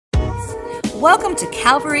Welcome to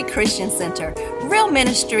Calvary Christian Center, real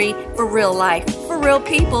ministry for real life, for real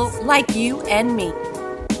people like you and me.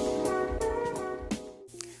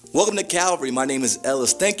 Welcome to Calvary. My name is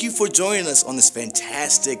Ellis. Thank you for joining us on this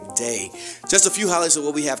fantastic day. Just a few highlights of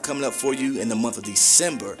what we have coming up for you in the month of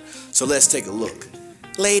December. So let's take a look.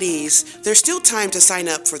 Ladies, there's still time to sign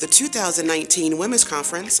up for the 2019 Women's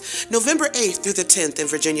Conference, November 8th through the 10th in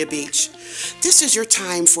Virginia Beach. This is your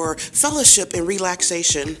time for fellowship and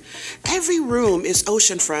relaxation. Every room is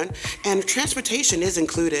oceanfront and transportation is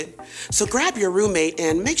included. So grab your roommate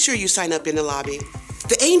and make sure you sign up in the lobby.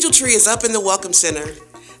 The angel tree is up in the Welcome Center.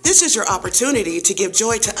 This is your opportunity to give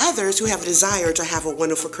joy to others who have a desire to have a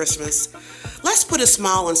wonderful Christmas. Let's put a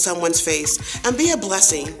smile on someone's face and be a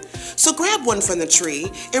blessing. So grab one from the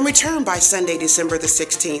tree and return by Sunday, December the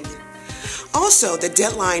 16th. Also, the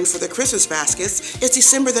deadline for the Christmas baskets is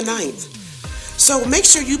December the 9th. So make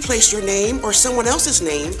sure you place your name or someone else's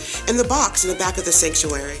name in the box in the back of the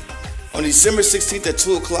sanctuary. On December 16th at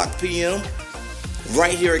 2 o'clock p.m.,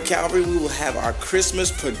 right here at Calvary, we will have our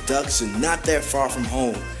Christmas production not that far from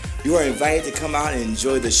home. You are invited to come out and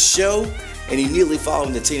enjoy the show, and immediately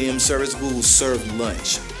following the 10 a.m. service, we will serve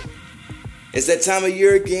lunch. It's that time of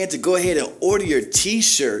year again to go ahead and order your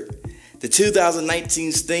t-shirt. The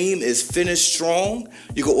 2019 theme is Finish Strong.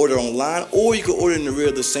 You can order online or you can order in the rear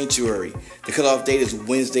of the sanctuary. The cutoff date is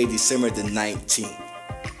Wednesday, December the 19th.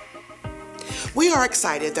 We are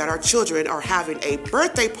excited that our children are having a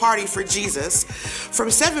birthday party for Jesus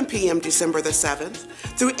from 7 p.m. December the 7th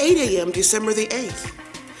through 8 a.m. December the 8th.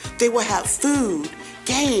 They will have food,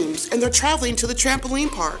 games, and they're traveling to the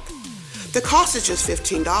trampoline park. The cost is just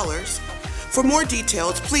 $15. For more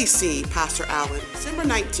details, please see Pastor Allen. December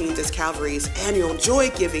 19th is Calvary's annual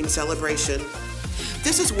joy-giving celebration.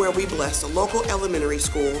 This is where we bless the local elementary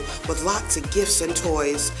school with lots of gifts and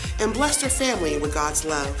toys and bless their family with God's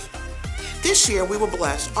love. This year, we will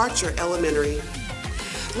bless Archer Elementary.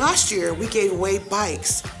 Last year, we gave away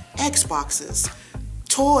bikes, Xboxes,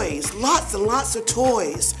 toys, lots and lots of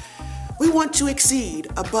toys. We want to exceed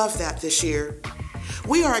above that this year.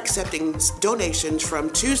 We are accepting donations from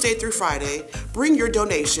Tuesday through Friday. Bring your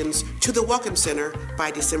donations to the Welcome Center by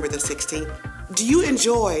December the 16th. Do you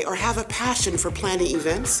enjoy or have a passion for planning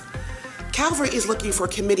events? Calvary is looking for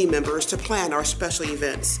committee members to plan our special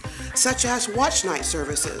events, such as watch night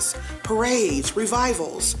services, parades,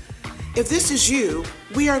 revivals. If this is you,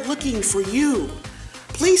 we are looking for you.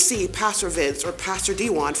 Please see Pastor Vince or Pastor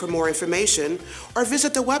Dewan for more information or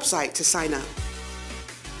visit the website to sign up.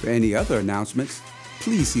 For any other announcements,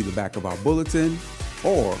 please see the back of our bulletin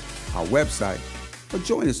or our website or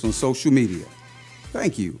join us on social media.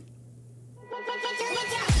 Thank you.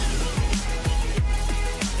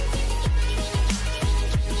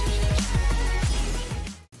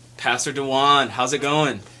 Pastor Dewan, how's it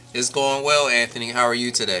going? It's going well, Anthony. How are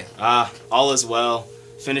you today? All is well.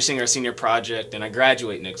 Finishing our senior project, and I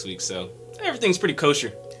graduate next week, so everything's pretty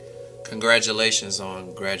kosher. Congratulations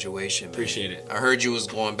on graduation, man. Appreciate it. I heard you was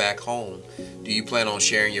going back home. Do you plan on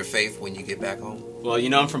sharing your faith when you get back home? Well,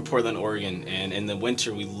 you know I'm from Portland, Oregon, and in the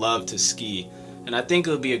winter we love to ski. And I think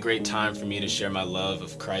it would be a great time for me to share my love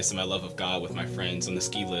of Christ and my love of God with my friends on the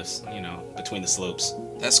ski lifts, between the slopes.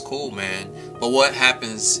 That's cool, man. But what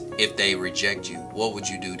happens if they reject you? What would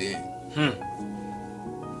you do then?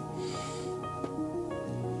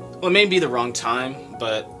 Well, it may be the wrong time,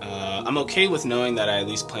 but I'm okay with knowing that I at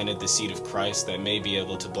least planted the seed of Christ that may be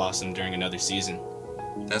able to blossom during another season.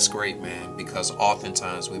 That's great, man, because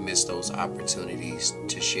oftentimes we miss those opportunities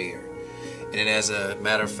to share. And as a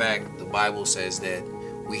matter of fact, the Bible says that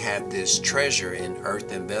we have this treasure in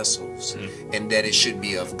earthen vessels, and that it should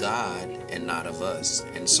be of God and not of us.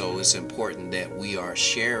 And so it's important that we are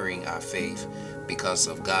sharing our faith because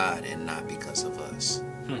of God and not because of us.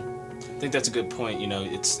 I think that's a good point.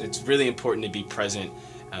 It's really important to be present,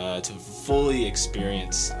 to fully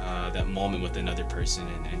experience that moment with another person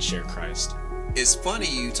and share Christ. It's funny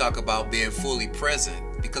you talk about being fully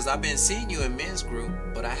present, because I've been seeing you in men's group,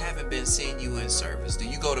 but I haven't been seeing you in service. Do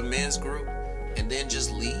you go to men's group and then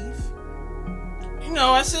just leave?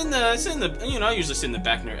 I usually sit in the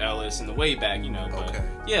back near Ellis in the way back, but okay.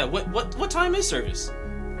 Yeah, what time is service?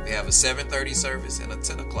 We have a 7:30 service and a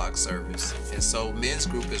 10 o'clock service. And so men's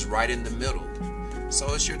group is right in the middle.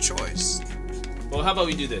 So it's your choice. Well, how about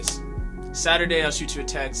we do this? Saturday, I'll shoot you a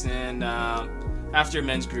text, and after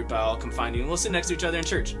men's group, I'll come find you, and we'll sit next to each other in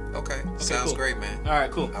church. Okay, sounds cool. Great, man. All right,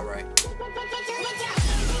 cool. All right.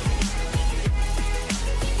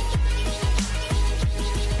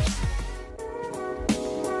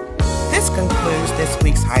 This concludes this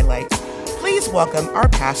week's highlights. Please welcome our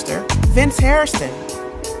pastor, Vince Harrison.